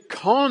don't get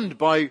conned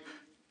by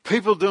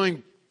people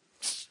doing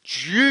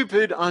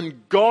stupid,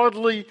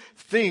 ungodly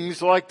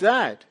things like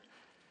that.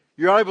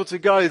 You're able to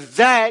go,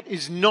 that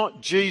is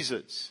not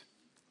Jesus.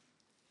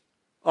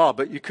 Oh,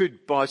 but you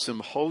could buy some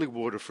holy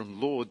water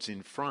from Lourdes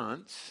in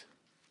France.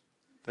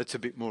 That's a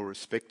bit more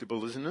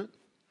respectable, isn't it?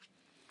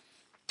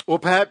 Or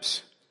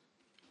perhaps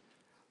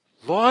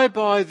lie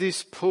by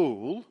this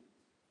pool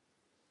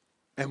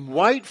and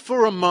wait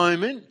for a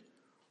moment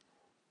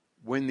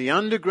when the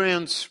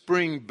underground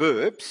spring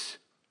burps,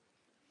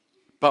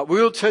 but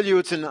we'll tell you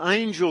it's an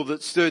angel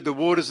that stirred the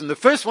waters and the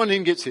first one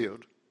in gets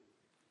healed.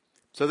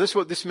 So that's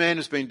what this man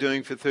has been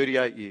doing for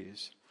 38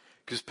 years.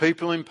 Because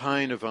people in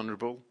pain are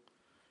vulnerable.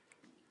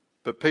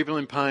 But people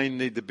in pain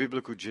need the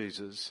biblical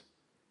Jesus,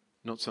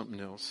 not something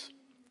else.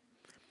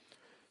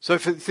 So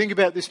think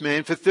about this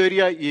man. For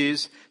 38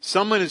 years,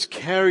 someone has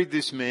carried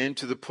this man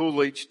to the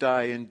pool each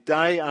day, and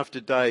day after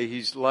day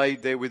he's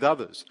laid there with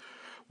others,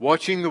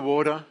 watching the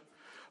water,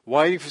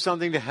 waiting for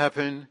something to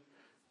happen,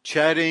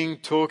 chatting,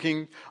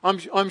 talking.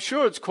 I'm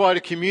sure it's quite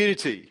a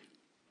community.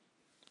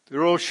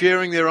 They're all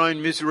sharing their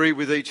own misery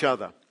with each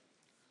other.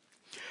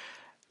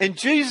 And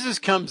Jesus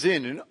comes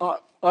in, and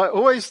I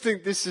always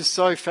think this is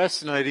so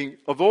fascinating.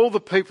 Of all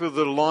the people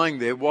that are lying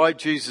there, why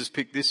Jesus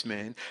picked this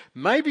man?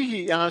 Maybe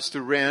he asked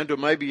around, or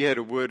maybe he had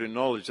a word of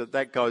knowledge that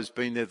that guy's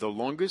been there the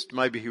longest.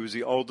 Maybe he was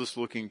the oldest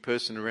looking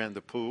person around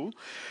the pool.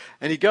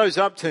 And he goes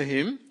up to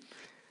him,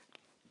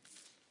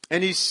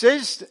 and he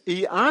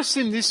asks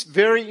him this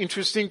very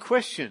interesting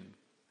question.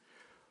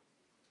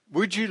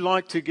 Would you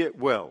like to get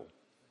well?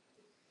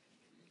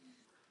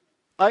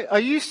 I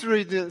used to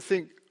read and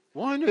think,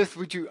 why on earth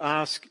would you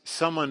ask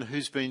someone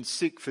who's been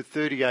sick for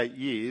 38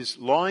 years,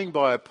 lying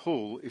by a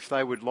pool, if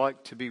they would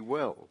like to be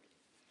well?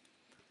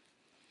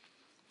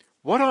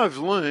 What I've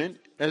learned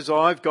as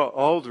I've got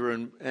older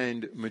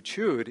and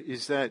matured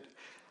is that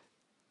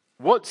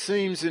what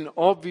seems an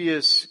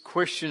obvious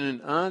question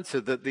and answer,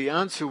 that the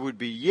answer would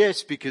be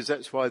yes because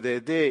that's why they're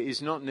there,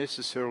 is not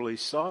necessarily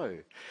so.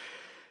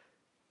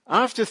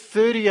 After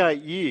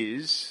 38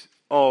 years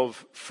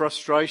of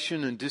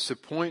frustration and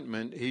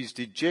disappointment, he's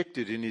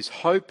dejected and his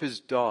hope has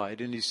died,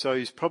 and so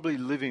he's probably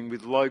living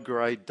with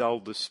low-grade dull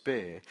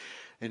despair,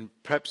 and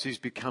perhaps he's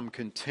become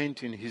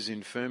content in his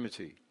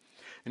infirmity.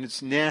 And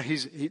it's now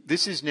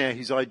this is now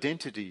his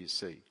identity, you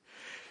see.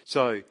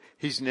 So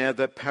he's now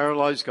that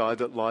paralysed guy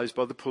that lies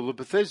by the pool of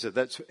Bethesda.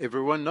 That's,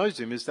 everyone knows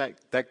him as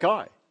that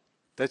guy.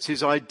 That's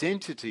his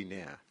identity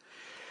now.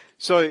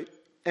 So,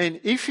 and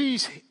if he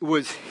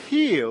was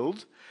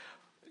healed,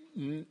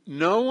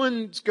 no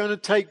one's going to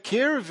take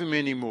care of him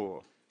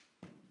anymore.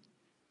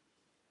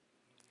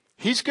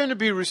 He's going to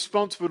be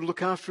responsible to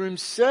look after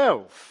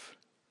himself.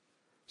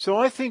 So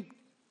I think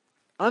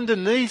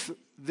underneath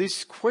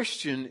this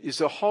question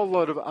is a whole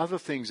lot of other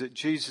things that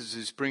Jesus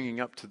is bringing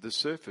up to the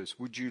surface.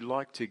 Would you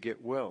like to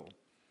get well?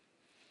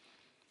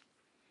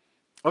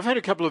 I've had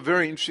a couple of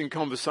very interesting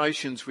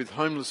conversations with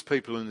homeless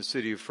people in the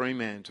city of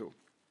Fremantle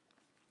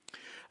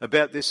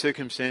about their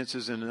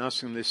circumstances and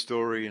asking them their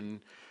story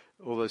and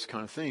all those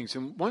kind of things.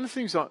 And one of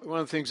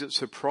the things that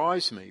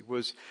surprised me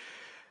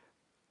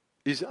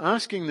is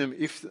asking them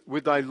if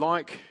would they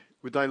like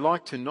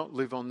to not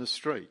live on the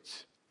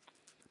streets.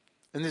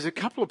 And there's a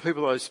couple of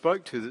people I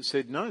spoke to that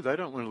said no, they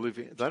don't want to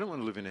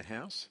live in a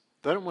house.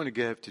 They don't want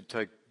to have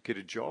to get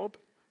a job.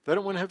 They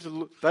don't want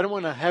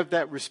to have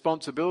that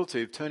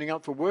responsibility of turning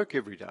up for work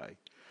every day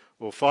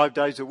or 5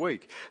 days a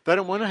week. They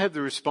don't want to have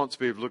the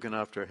responsibility of looking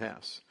after a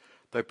house.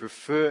 They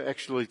prefer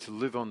actually to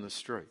live on the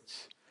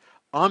streets.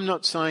 I'm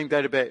not saying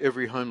that about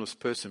every homeless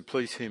person.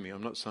 Please hear me.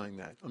 I'm not saying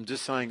that. I'm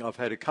just saying I've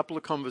had a couple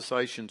of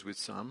conversations with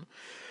some,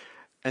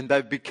 and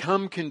they've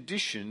become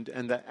conditioned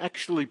and they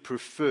actually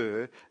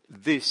prefer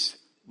this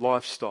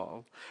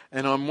lifestyle.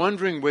 And I'm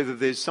wondering whether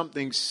there's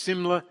something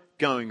similar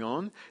going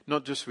on,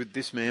 not just with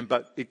this man,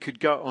 but it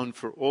could go on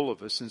for all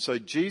of us. And so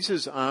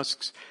Jesus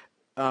asks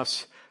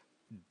us,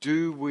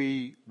 do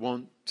we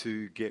want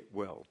to get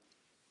well?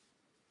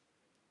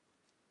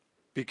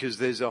 Because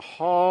there's a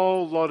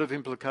whole lot of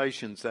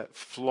implications that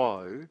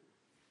flow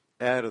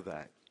out of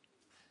that.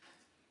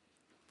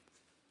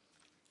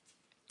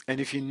 And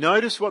if you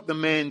notice what the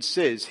man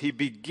says, he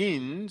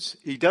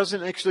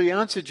doesn't actually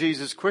answer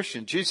Jesus'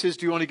 question. Jesus says,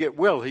 do you want to get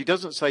well? He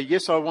doesn't say,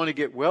 yes, I want to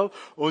get well,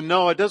 or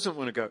no, I don't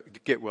want to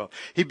get well.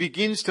 He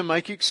begins to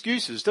make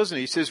excuses, doesn't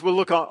he? He says, well,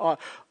 look, I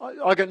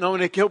got no one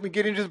to help me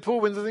get into the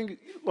pool. When the thing,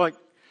 like,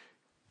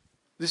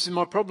 this is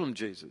my problem,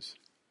 Jesus.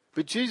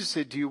 But Jesus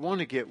said, do you want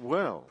to get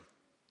well?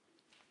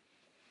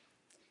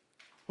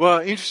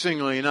 Well,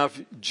 interestingly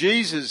enough,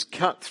 Jesus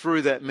cut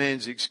through that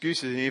man's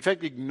excuses and in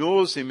fact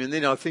ignores him, and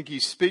then I think he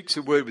speaks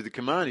a word with a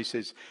command. He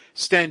says,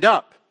 stand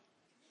up,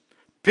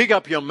 pick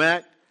up your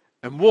mat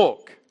and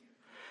walk.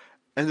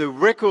 And the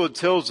record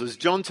tells us,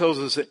 John tells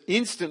us, that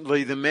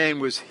instantly the man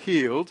was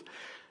healed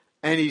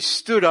and he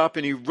stood up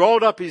and he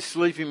rolled up his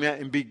sleeping mat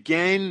and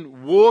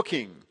began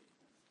walking.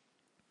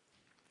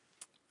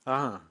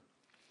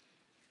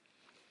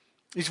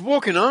 He's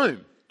walking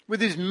home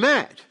with his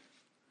mat.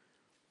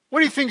 What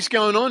do you think's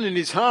going on in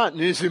his heart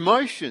and his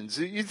emotions?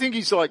 You think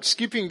he's like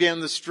skipping down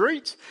the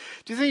street?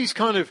 Do you think he's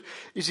kind of,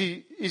 is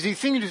he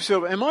thinking to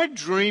himself, am I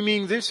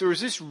dreaming this or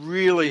is this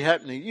really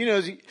happening? You know,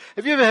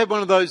 have you ever had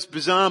one of those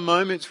bizarre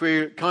moments where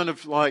you're kind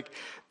of like,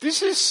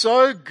 this is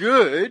so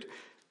good.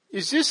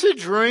 Is this a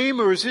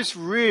dream or is this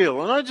real?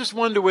 And I just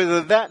wonder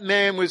whether that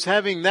man was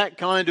having that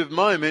kind of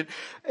moment,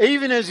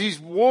 even as he's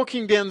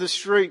walking down the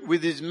street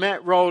with his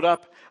mat rolled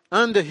up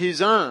under his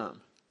arm.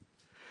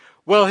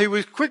 Well, he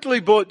was quickly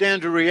brought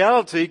down to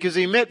reality because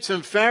he met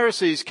some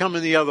Pharisees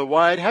coming the other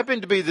way. It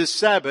happened to be the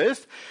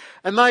Sabbath.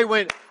 And they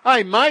went,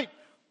 hey, mate,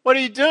 what are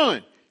you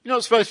doing? You're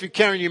not supposed to be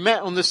carrying your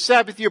mat on the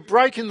Sabbath. You're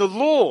breaking the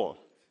law.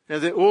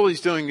 Now, all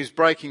he's doing is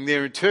breaking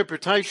their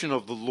interpretation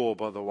of the law,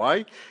 by the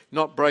way.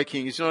 Not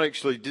breaking, he's not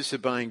actually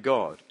disobeying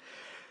God.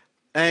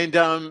 And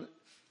the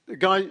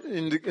guy,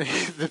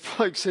 the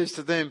bloke says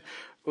to them,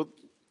 well,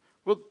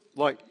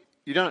 like,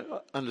 you don't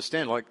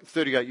understand, like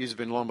 38 years have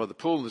been lying by the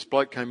pool and this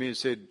bloke came in and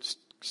said,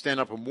 stand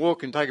up and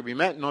walk and take up your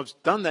mat, and I've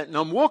done that and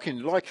I'm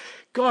walking. Like,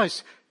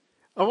 guys,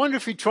 I wonder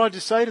if he tried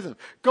to say to them,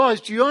 guys,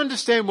 do you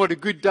understand what a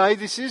good day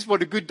this is?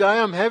 What a good day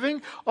I'm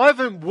having? I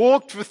haven't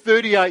walked for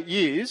 38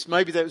 years.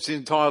 Maybe that was his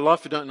entire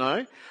life, I don't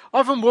know. I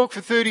haven't walked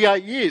for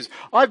 38 years.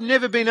 I've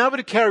never been able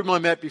to carry my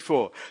mat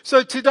before.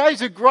 So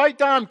today's a great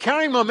day. I'm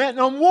carrying my mat and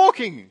I'm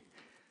walking.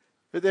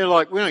 But they're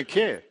like, we don't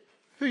care.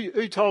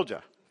 Who told you?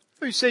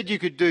 Who said you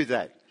could do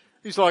that?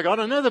 He's like, I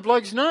don't know the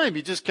bloke's name.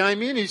 He just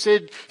came in. He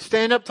said,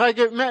 stand up, take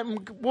a mat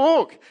and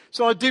walk.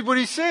 So I did what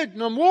he said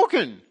and I'm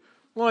walking.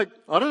 Like,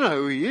 I don't know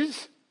who he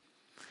is.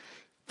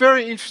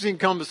 Very interesting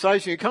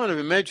conversation. You kind of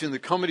imagine the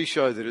comedy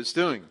show that it's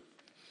doing.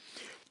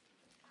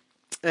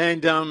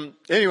 And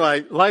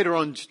anyway, later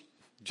on,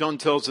 John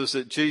tells us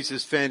that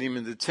Jesus found him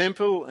in the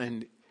temple.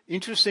 And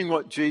interesting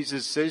what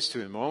Jesus says to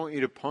him. I want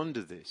you to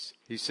ponder this.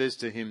 He says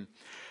to him,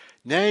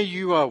 now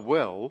you are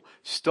well,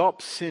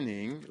 stop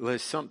sinning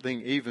lest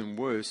something even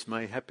worse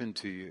may happen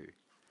to you.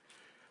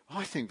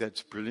 I think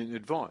that's brilliant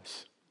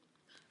advice.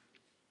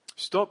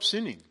 Stop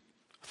sinning.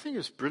 I think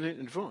it's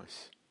brilliant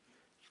advice.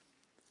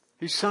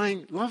 He's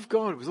saying, love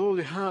God with all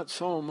your heart,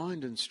 soul,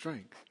 mind and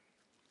strength.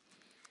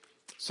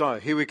 So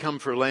here we come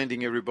for a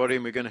landing, everybody,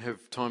 and we're going to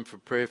have time for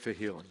prayer for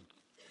healing.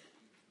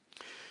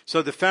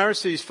 So the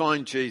Pharisees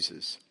find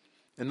Jesus.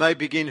 And they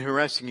begin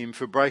harassing him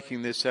for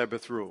breaking their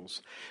Sabbath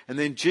rules. And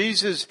then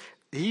Jesus,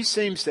 he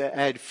seems to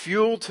add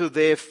fuel to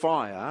their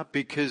fire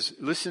because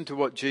listen to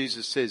what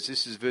Jesus says.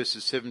 This is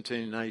verses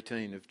 17 and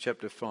 18 of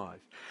chapter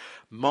 5.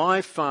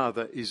 My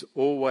Father is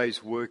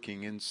always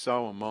working and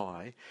so am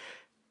I.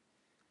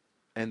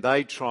 And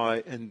they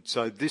try, and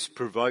so this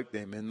provoked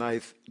them and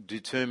they've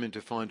determined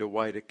to find a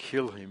way to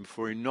kill him,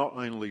 for he not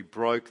only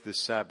broke the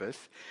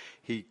Sabbath,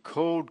 he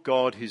called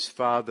God his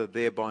Father,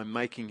 thereby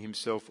making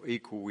himself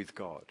equal with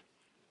God.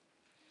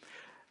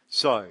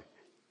 So,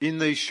 in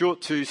these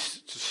short two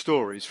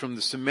stories, from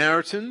the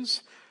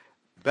Samaritans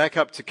back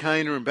up to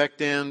Cana and back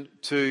down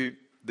to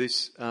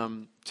this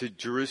to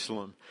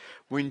Jerusalem,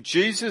 when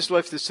Jesus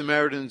left the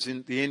Samaritans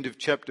in the end of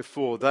chapter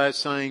 4, they are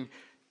saying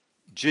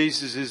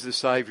Jesus is the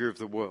Saviour of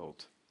the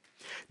world.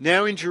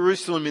 Now in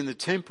Jerusalem in the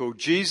temple,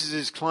 Jesus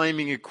is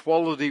claiming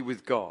equality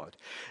with God.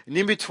 And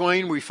in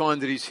between, we find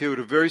that he's healed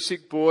a very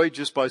sick boy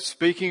just by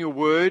speaking a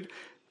word.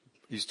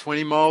 He's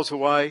 20 miles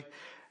away,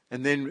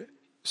 and then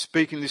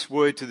speaking this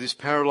word to this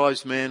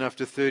paralysed man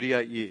after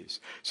 38 years.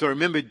 So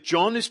remember,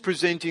 John is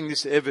presenting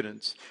this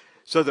evidence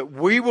so that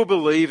we will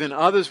believe and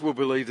others will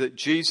believe that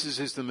Jesus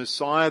is the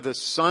Messiah, the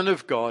Son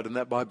of God, and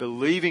that by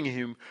believing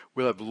him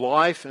we'll have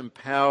life and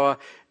power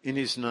in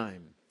his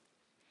name.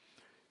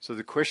 So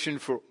the question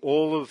for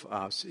all of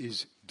us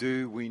is,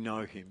 do we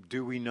know him?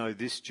 Do we know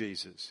this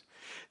Jesus?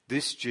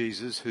 This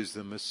Jesus who's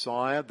the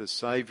Messiah, the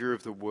Saviour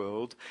of the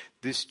world,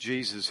 this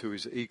Jesus who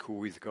is equal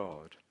with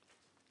God.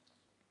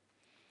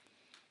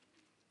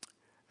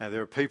 Now,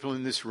 there are people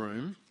in this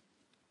room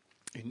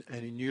and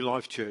in New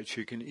Life Church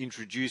who can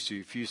introduce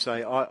you. If you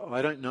say,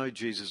 I don't know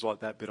Jesus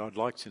like that, but I'd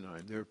like to know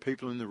him. There are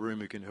people in the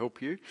room who can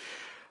help you.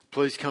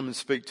 Please come and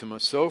speak to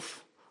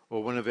myself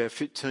or one of our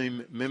FIT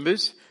team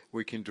members.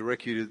 We can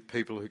direct you to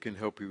people who can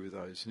help you with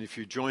those. And if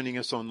you're joining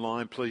us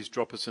online, please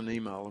drop us an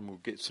email and we'll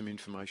get some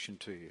information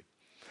to you.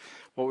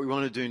 What we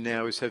want to do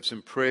now is have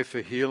some prayer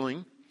for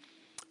healing.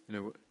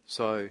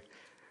 So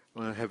I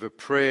want to have a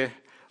prayer.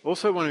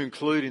 Also want to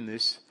include in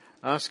this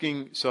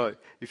so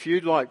if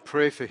you'd like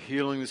prayer for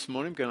healing this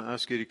morning, I'm going to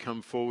ask you to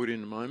come forward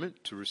in a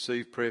moment to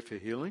receive prayer for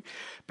healing.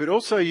 But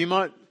also you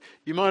might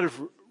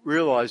have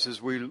realised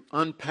as we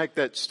unpack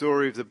that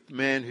story of the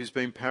man who's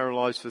been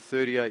paralysed for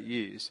 38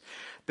 years,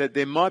 that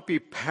there might be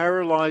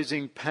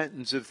paralysing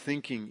patterns of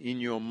thinking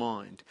in your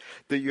mind,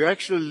 that you're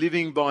actually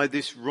living by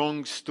this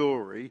wrong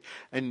story,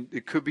 and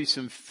it could be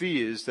some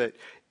fears that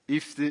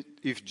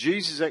if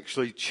Jesus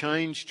actually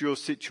changed your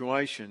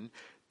situation,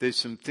 there's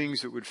some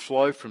things that would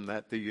flow from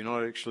that you're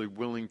not actually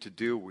willing to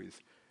deal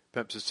with.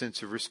 Perhaps a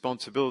sense of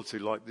responsibility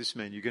like this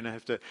man. You're going to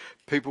have to,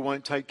 people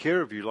won't take care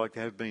of you like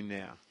they have been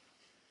now.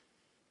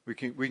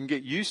 We can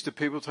get used to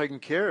people taking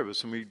care of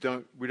us, and we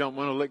don't want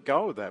to let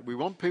go of that. We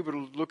want people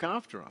to look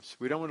after us.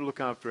 We don't want to look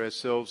after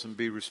ourselves and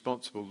be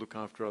responsible, look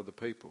after other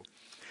people.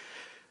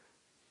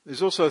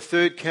 There's also a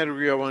third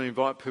category I want to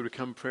invite people to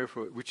come pray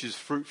for, which is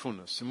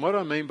fruitfulness. And what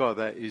I mean by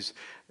that is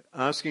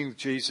asking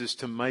Jesus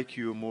to make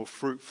you a more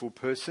fruitful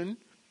person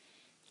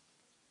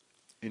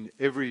in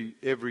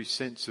every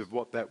sense of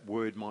what that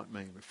word might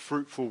mean. A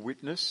fruitful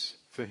witness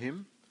for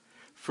him,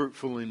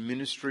 fruitful in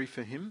ministry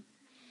for him,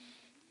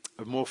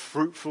 a more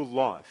fruitful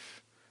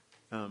life.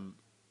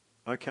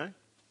 Okay?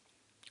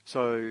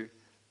 So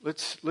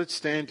let's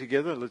stand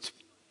together.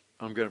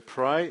 I'm going to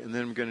pray, and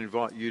then I'm going to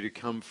invite you to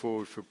come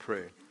forward for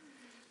prayer.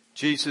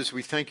 Jesus,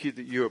 we thank you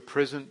that you are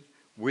present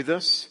with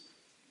us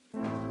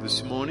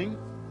this morning.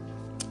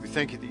 We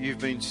thank you that you've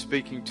been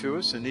speaking to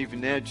us, and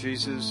even now,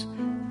 Jesus,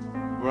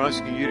 we're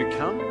asking you to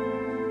come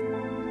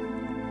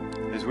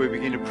as we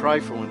begin to pray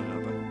for one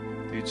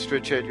another. That you'd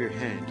stretch out your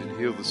hand and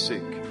heal the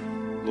sick,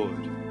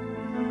 Lord.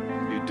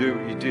 You do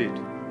what you did.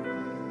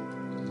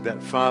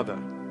 That Father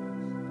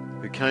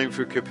who came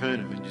through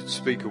Capernaum, and you'd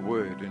speak a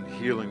word and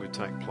healing would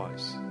take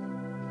place.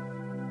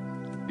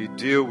 You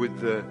deal with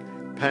the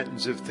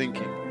patterns of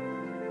thinking.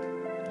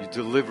 You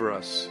deliver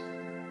us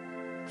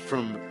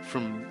from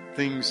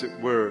things that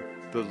were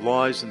the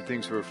lies and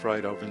things we're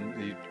afraid of,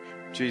 and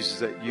Jesus,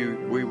 that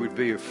we would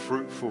be a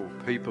fruitful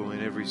people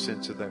in every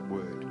sense of that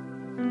word.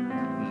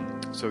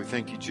 So we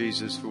thank you,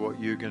 Jesus, for what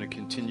you're going to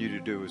continue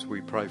to do as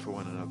we pray for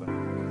one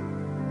another.